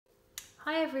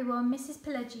Hi everyone, Mrs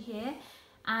Pileggi here,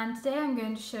 and today I'm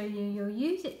going to show you your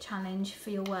Use It challenge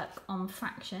for your work on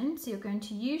fractions. So you're going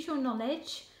to use your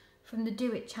knowledge from the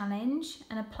Do It challenge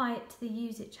and apply it to the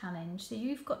Use It challenge. So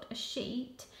you've got a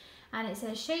sheet and it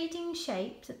says shading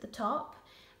shapes at the top,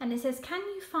 and it says can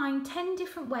you find 10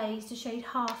 different ways to shade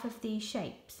half of these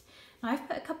shapes. Now I've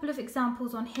put a couple of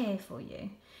examples on here for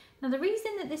you. Now the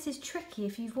reason that this is tricky,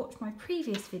 if you've watched my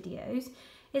previous videos,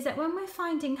 is that when we're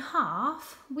finding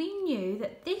half, we knew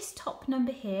that this top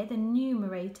number here, the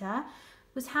numerator,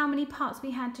 was how many parts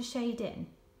we had to shade in.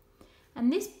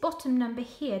 And this bottom number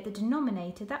here, the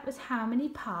denominator, that was how many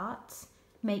parts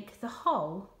make the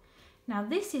whole. Now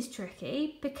this is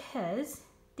tricky because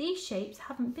these shapes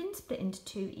haven't been split into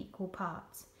two equal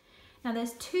parts. Now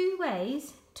there's two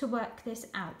ways to work this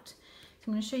out. So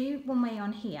I'm going to show you one way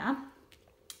on here.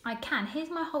 Here's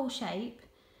my whole shape.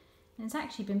 And it's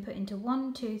actually been put into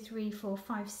 1, 2, 3, 4,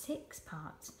 5, 6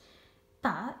 parts.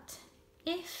 But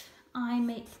if I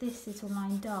make this little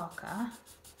line darker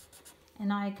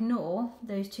and I ignore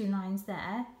those two lines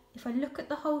there, if I look at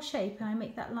the whole shape and I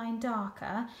make that line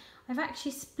darker, I've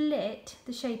actually split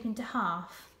the shape into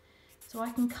half. So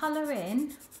I can colour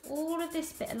in all of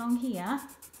this bit along here,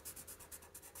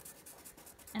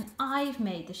 and I've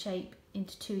made the shape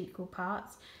into two equal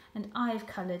parts and I've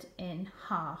coloured in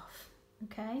half,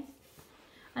 okay?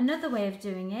 Another way of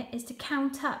doing it is to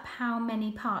count up how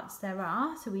many parts there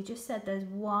are. So we just said there's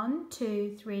 1,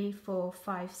 2, 3, 4,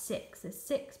 5, 6. There's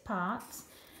 6 parts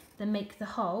that make the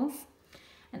whole.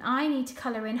 And I need to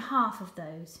colour in half of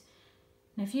those.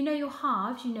 Now if you know your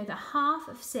halves, you know that half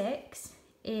of 6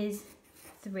 is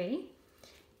 3.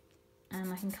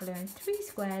 And I can colour in 3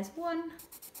 squares. 1.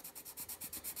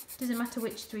 Doesn't matter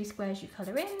which 3 squares you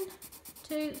colour in.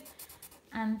 2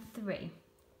 and 3.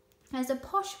 There's a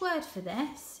posh word for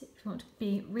this, if you want to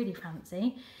be really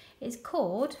fancy. It's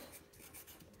called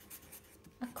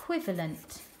equivalent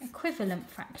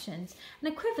fractions. An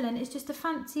equivalent is just a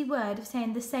fancy word of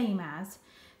saying the same as.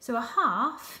 So a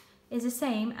half is the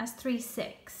same as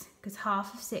 3/6, because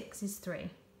half of 6 is 3.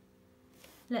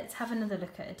 Let's have another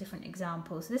look at a different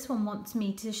example. So this one wants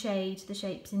me to shade the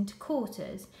shapes into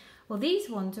quarters. Well, these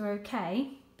ones are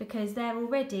okay because they're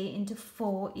already into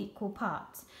 4 equal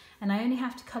parts. And I only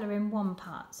have to colour in 1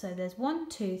 part. So there's 1,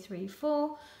 2, 3,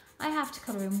 4. I have to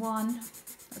colour in 1.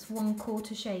 That's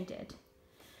 1/4 shaded.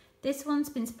 This one's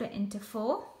been split into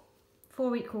 4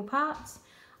 equal parts.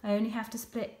 I only have to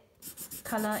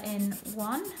colour in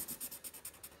 1.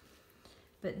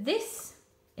 But this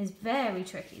is very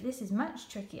tricky. This is much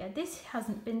trickier. This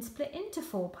hasn't been split into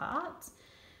 4 parts.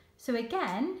 So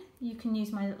again, you can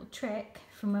use my little trick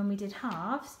from when we did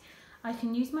halves. I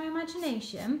can use my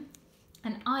imagination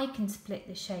and I can split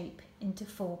the shape into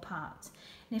 4 parts.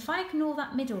 And if I ignore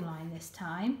that middle line this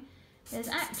time, there's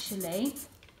actually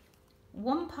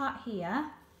 1 part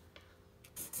here,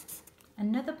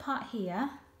 another part here,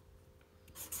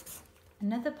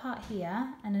 another part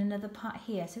here, and another part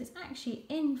here. So it's actually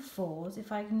in 4s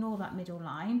if I ignore that middle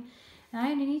line. And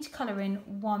I only need to colour in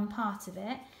 1 part of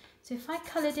it. So if I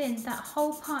coloured in that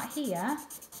whole part here,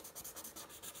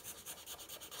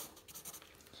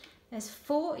 there's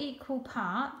 4 equal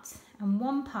parts and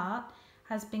 1 part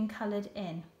has been coloured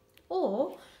in.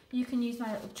 Or you can use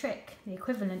my little trick, the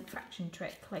equivalent fraction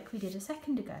trick, like we did a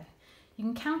second ago. You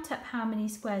can count up how many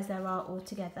squares there are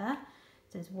altogether.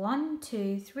 So there's 1,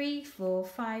 2, 3, 4,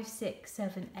 5, 6,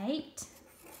 7, 8.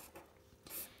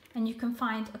 And you can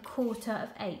find 1/4 of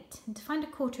 8. And to find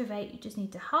 1/4 of 8, you just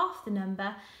need to half the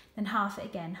number, then half it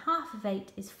again. Half of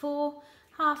 8 is 4,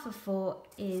 half of 4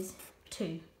 is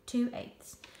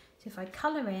 2/8. So if I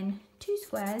colour in 2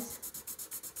 squares,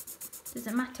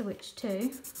 doesn't matter which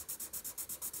 2,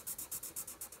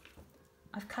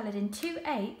 I've coloured in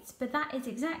 2/8, but that is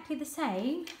exactly the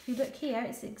same. If you look here,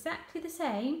 it's exactly the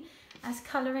same as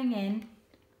colouring in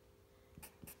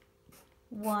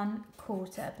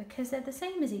 1/4 because they're the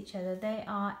same as each other. They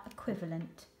are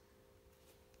equivalent.